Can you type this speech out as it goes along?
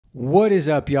What is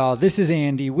up, y'all? This is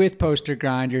Andy with Poster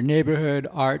Grind, your neighborhood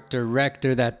art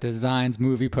director that designs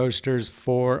movie posters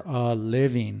for a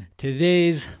living.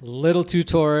 Today's little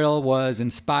tutorial was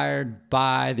inspired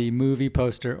by the movie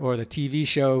poster or the TV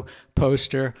show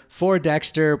poster for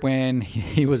Dexter when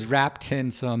he was wrapped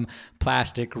in some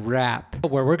plastic wrap,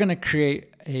 where we're going to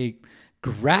create a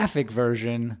graphic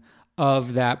version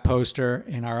of that poster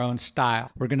in our own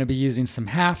style. We're going to be using some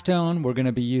halftone, we're going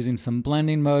to be using some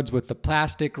blending modes with the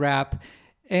plastic wrap,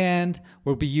 and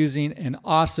we'll be using an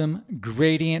awesome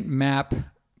gradient map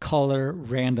color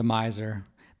randomizer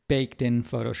baked in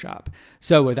Photoshop.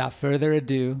 So without further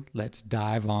ado, let's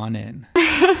dive on in.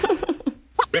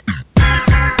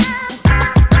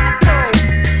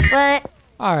 What?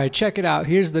 All right, check it out.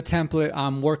 Here's the template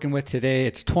I'm working with today.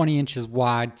 It's 20 inches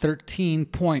wide,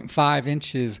 13.5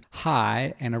 inches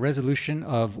high, and a resolution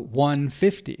of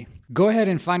 150. Go ahead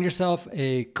and find yourself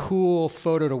a cool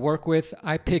photo to work with.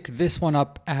 I picked this one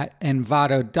up at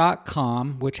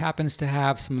envato.com, which happens to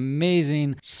have some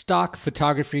amazing stock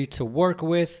photography to work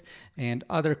with and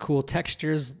other cool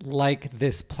textures like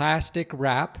this plastic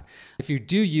wrap. If you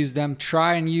do use them,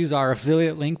 try and use our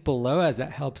affiliate link below, as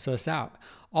that helps us out.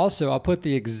 Also, I'll put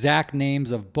the exact names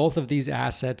of both of these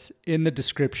assets in the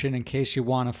description in case you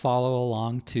want to follow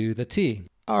along to the T.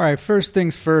 All right, first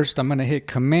things first, I'm going to hit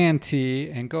Command T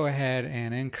and go ahead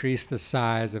and increase the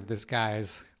size of this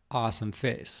guy's awesome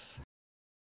face.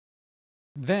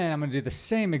 Then I'm going to do the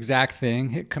same exact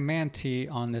thing, hit Command T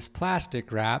on this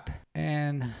plastic wrap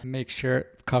and make sure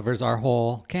it covers our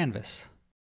whole canvas.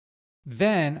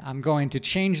 Then I'm going to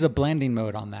change the blending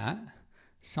mode on that.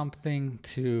 Something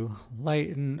to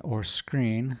lighten or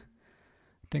screen.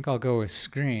 I think I'll go with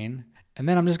screen. And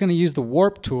then I'm just going to use the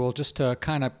warp tool just to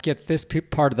kind of get this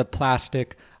part of the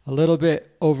plastic a little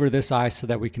bit over this eye so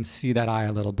that we can see that eye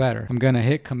a little better. I'm going to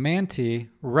hit Command T,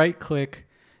 right click,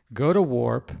 go to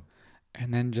warp,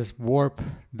 and then just warp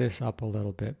this up a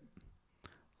little bit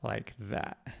like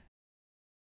that.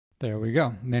 There we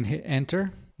go. And then hit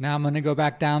enter. Now I'm going to go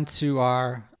back down to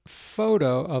our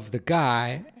photo of the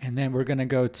guy, and then we're going to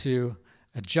go to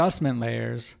adjustment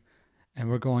layers and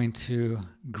we're going to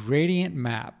gradient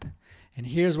map. And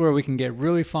here's where we can get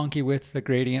really funky with the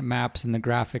gradient maps and the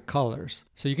graphic colors.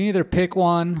 So you can either pick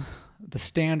one the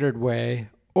standard way,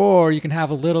 or you can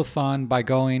have a little fun by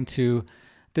going to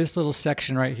this little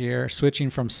section right here,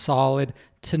 switching from solid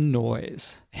to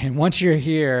noise. And once you're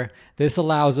here, this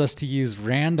allows us to use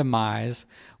randomize,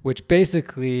 which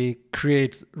basically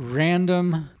creates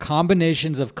random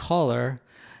combinations of color,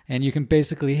 and you can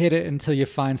basically hit it until you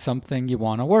find something you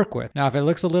want to work with. Now, if it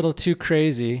looks a little too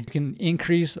crazy, you can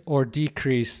increase or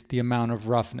decrease the amount of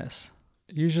roughness.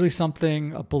 Usually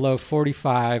something below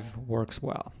 45 works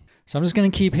well. So I'm just going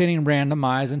to keep hitting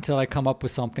randomize until I come up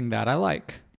with something that I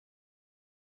like.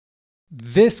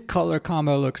 This color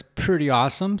combo looks pretty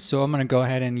awesome, so I'm going to go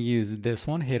ahead and use this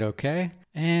one, hit OK.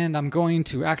 And I'm going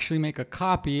to actually make a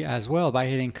copy as well by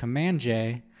hitting Command J,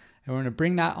 and we're going to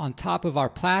bring that on top of our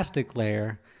plastic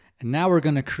layer. And now we're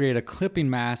going to create a clipping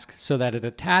mask so that it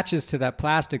attaches to that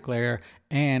plastic layer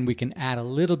and we can add a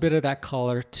little bit of that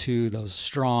color to those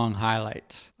strong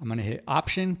highlights. I'm going to hit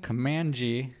Option, Command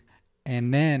G,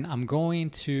 and then I'm going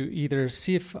to either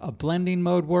see if a blending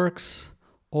mode works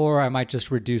or I might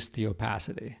just reduce the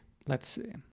opacity. Let's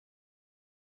see.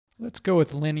 Let's go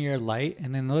with linear light,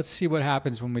 and then let's see what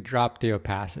happens when we drop the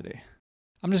opacity.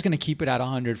 I'm just going to keep it at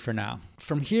 100 for now.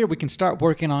 From here, we can start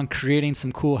working on creating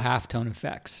some cool halftone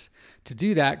effects. To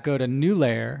do that, go to New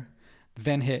Layer,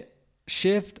 then hit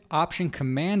Shift, Option,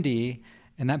 Command E,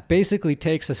 and that basically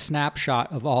takes a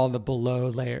snapshot of all the below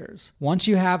layers. Once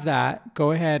you have that, go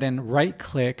ahead and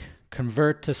right-click,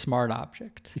 Convert to Smart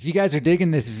Object. If you guys are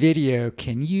digging this video,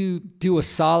 can you do a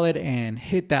solid and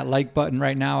hit that like button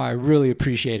right now? I really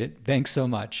appreciate it. Thanks so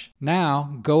much.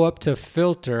 Now go up to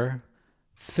Filter,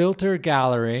 Filter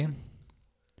Gallery.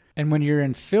 And when you're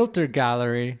in Filter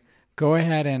Gallery, go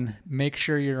ahead and make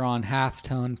sure you're on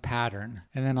Halftone Pattern.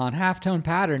 And then on Halftone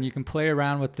Pattern, you can play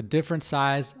around with the different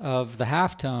size of the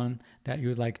halftone that you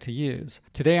would like to use.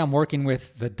 Today I'm working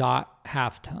with the dot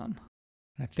halftone.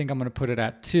 I think I'm going to put it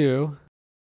at 2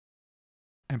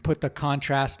 and put the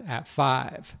contrast at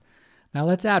 5. Now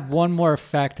let's add one more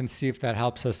effect and see if that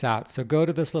helps us out. So go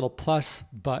to this little plus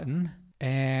button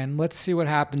and let's see what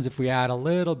happens if we add a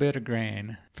little bit of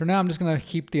grain. For now, I'm just going to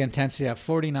keep the intensity at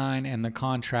 49 and the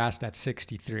contrast at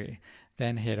 63.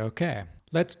 Then hit OK.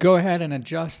 Let's go ahead and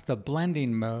adjust the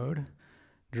blending mode.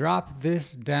 Drop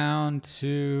this down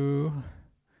to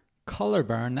color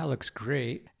burn. That looks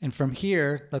great. And from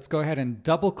here, let's go ahead and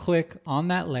double click on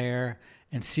that layer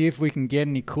and see if we can get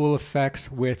any cool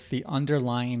effects with the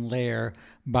underlying layer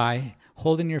by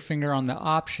holding your finger on the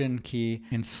Option key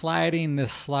and sliding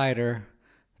this slider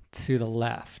to the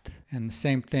left. And the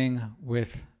same thing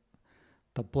with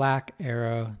the black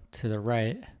arrow to the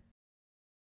right.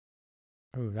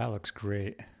 Oh, that looks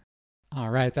great. All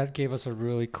right, that gave us a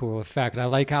really cool effect. I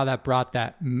like how that brought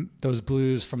those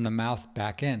blues from the mouth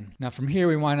back in. Now from here,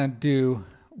 we want to do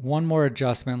one more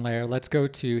adjustment layer. Let's go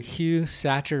to Hue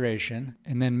Saturation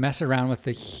and then mess around with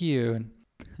the hue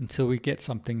until we get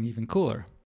something even cooler.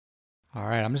 All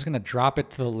right, I'm just going to drop it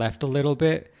to the left a little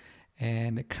bit,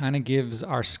 and it kind of gives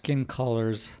our skin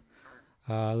colors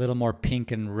a little more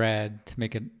pink and red to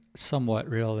make it somewhat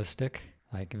realistic.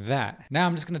 Like that. Now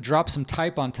I'm just going to drop some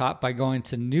type on top by going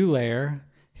to New Layer,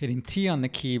 hitting T on the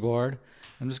keyboard.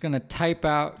 I'm just going to type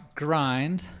out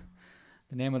Grind.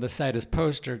 The name of the site is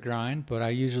Poster Grind, but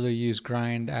I usually use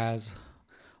Grind as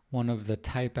one of the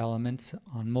type elements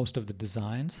on most of the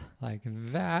designs, like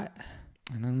that.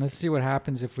 And then let's see what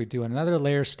happens if we do another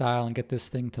layer style and get this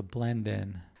thing to blend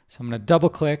in. So I'm going to double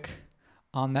click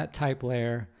on that type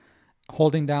layer,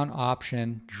 holding down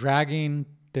Option, dragging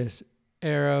this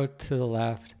arrow to the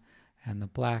left and the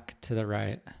black to the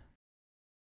right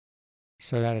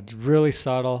so that it's really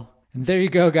subtle. And there you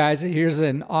go, guys. Here's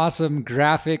an awesome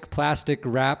graphic plastic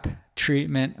wrap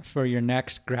treatment for your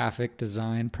next graphic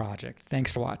design project.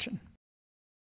 Thanks for watching.